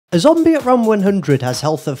A zombie at round 100 has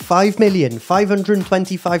health of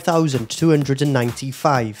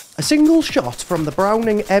 5,525,295. A single shot from the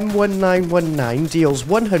Browning M1919 deals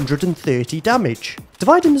 130 damage.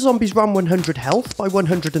 Dividing the zombie's round 100 health by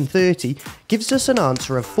 130 gives us an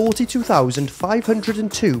answer of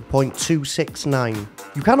 42,502.269.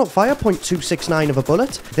 You cannot fire .269 of a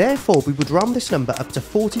bullet, therefore we would round this number up to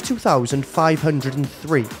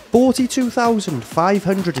 42,503.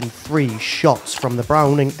 42,503 shots from the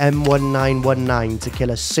Browning M1919 to kill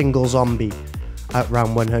a single zombie at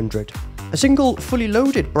round 100. A single fully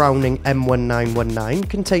loaded Browning M1919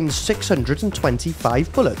 contains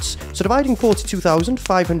 625 bullets, so dividing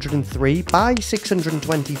 42,503 by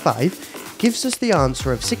 625 gives us the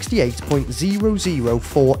answer of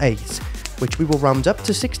 68.0048, which we will round up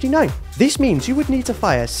to 69. This means you would need to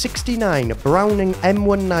fire 69 Browning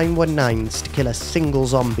M1919s to kill a single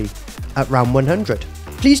zombie at round 100.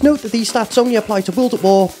 Please note that these stats only apply to World at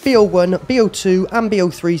War, BO1, BO2 and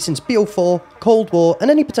BO3, since BO4, Cold War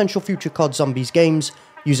and any potential future COD Zombies games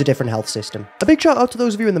use a different health system. A big shout out to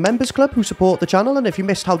those of you in the members club who support the channel, and if you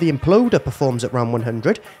missed how the Imploder performs at round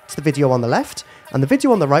 100, it's the video on the left, and the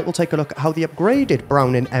video on the right will take a look at how the upgraded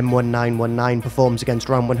Browning M1919 performs against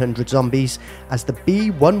round 100 zombies as the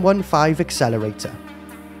B115 Accelerator.